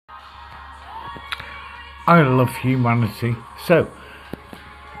I love humanity, so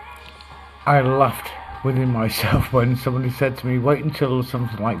I laughed within myself when somebody said to me, wait until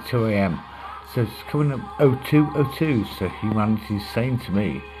something like 2 a.m. So it's coming up 02:02, so humanity is saying to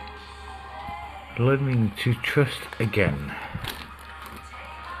me, learning to trust again.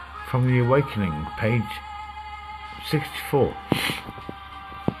 From The Awakening, page 64.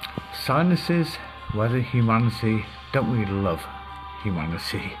 Sinuses, whether humanity, don't we love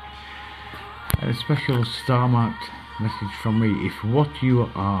humanity? A special star-marked message from me. If what you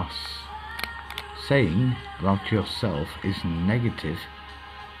are saying about yourself is negative,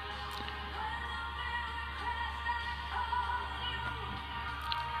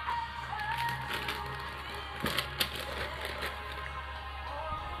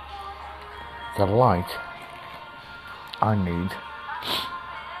 the light I need.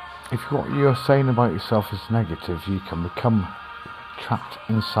 If what you're saying about yourself is negative, you can become trapped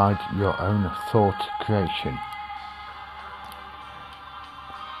inside your own thought creation.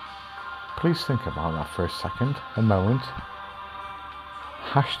 Please think about that for a second, a moment.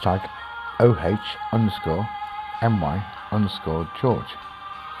 Hashtag OH_MY_George.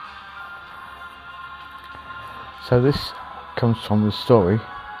 So this comes from the story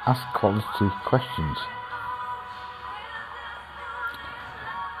Ask Quality Questions.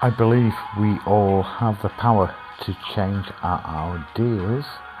 I believe we all have the power to change our ideas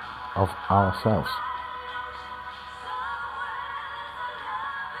of ourselves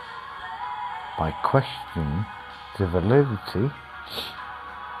by questioning the validity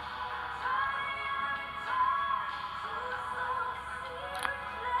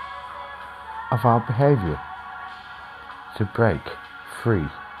of our behavior to break free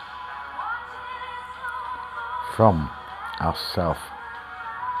from our self-imposed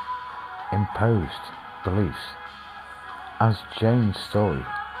beliefs, as Jane's story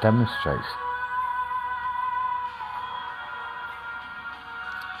demonstrates.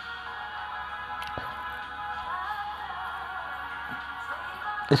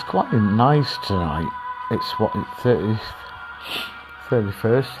 It's quite nice tonight. It's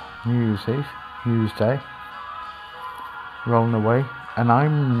 31st, New Year's Eve, New Year's Day, rolling away, and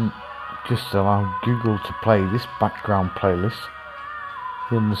I'm just allowed Google to play this background playlist.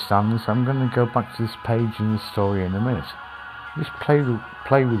 You understand this? I'm going to go back to this page in the story in a minute. Just play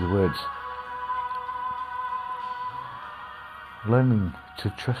with the words. Learning to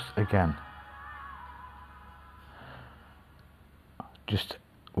trust again. Just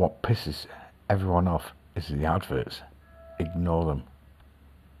what pisses everyone off is the adverts. Ignore them.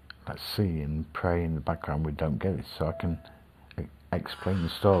 Let's see and pray in the background we don't get it, so I can explain the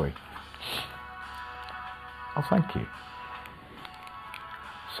story. Oh, thank you.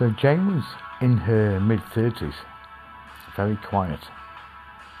 So Jane was in her mid-30s, very quiet.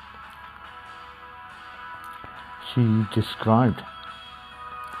 She described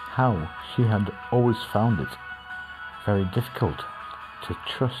how she had always found it very difficult to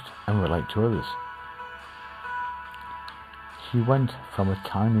trust and relate to others. She went from a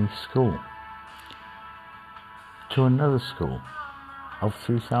tiny school to another school of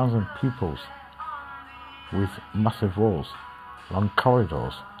 3,000 pupils with massive walls, long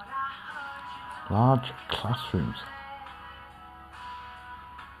corridors, large classrooms.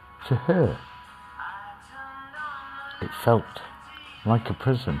 To her, it felt like a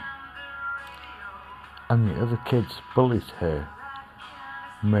prison, and the other kids bullied her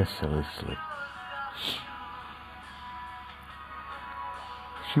mercilessly.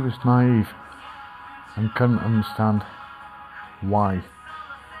 She was naive and couldn't understand why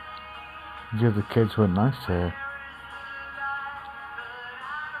the other kids were nice to her.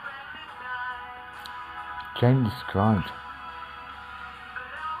 Jane described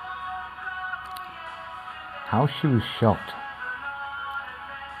how she was shocked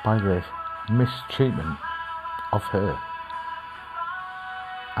by the mistreatment of her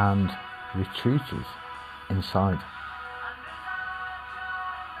and retreated inside.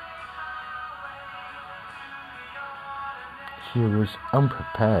 She was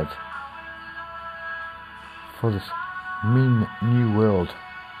unprepared for this mean new world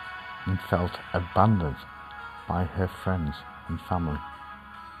and felt abandoned by her friends and family.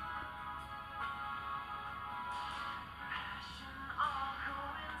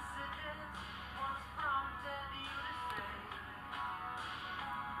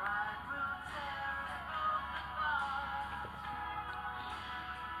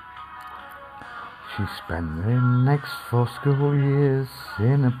 She spent the next 4 school years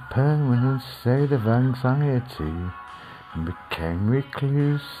in a permanent state of anxiety and became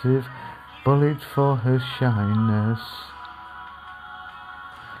reclusive, bullied for her shyness.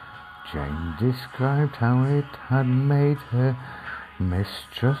 Jane described how it had made her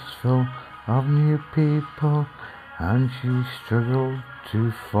mistrustful of new people, and she struggled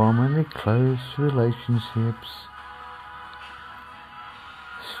to form any close relationships.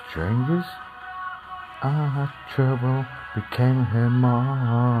 Strangers are trouble became her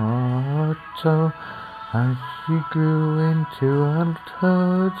motto as she grew into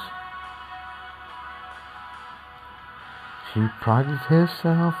adulthood. She prided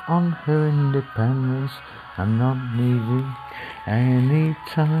herself on her independence and not needing any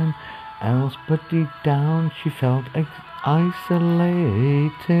time else, but deep down she felt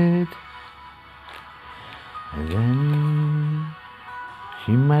isolated. And then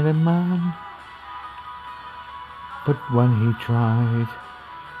she met a man, but when he tried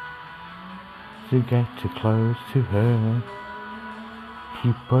to get too close to her,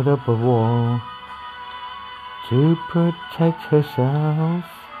 she put up a wall to protect herself.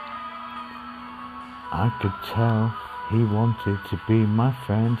 I could tell he wanted to be my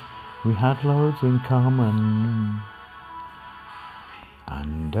friend. We had loads in common.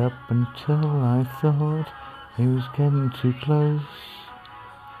 And up until I thought he was getting too close,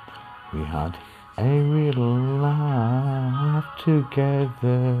 we had a real laugh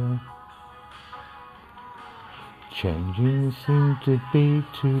together. Changing seemed to be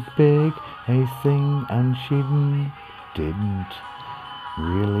too big a thing, and she didn't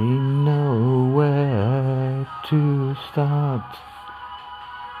really know where to start.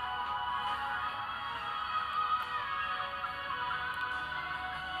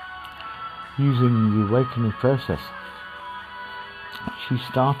 Using the awakening process, she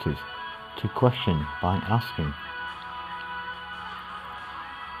started to question by asking,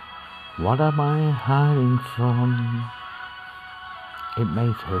 what am I hiding from? It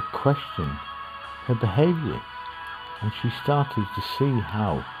made her question her behaviour, and she started to see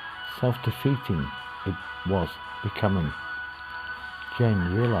how self-defeating it was becoming.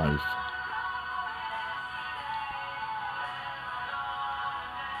 Jane realised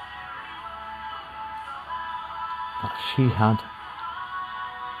that she had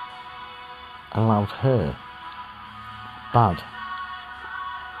allowed her bad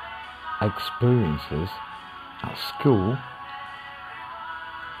experiences at school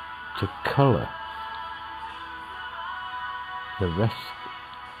to colour the rest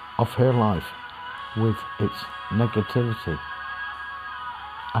of her life with its negativity.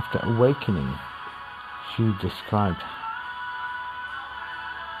 After awakening, she described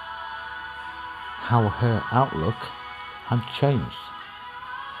how her outlook had changed.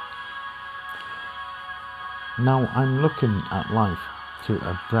 Now I'm looking at life through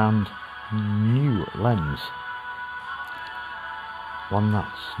a brand new lens, one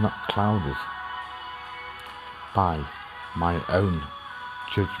that's not clouded by my own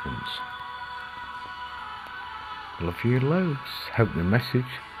judgments. Love you loads. Hope the message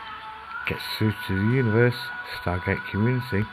gets through to the universe, Stargate community.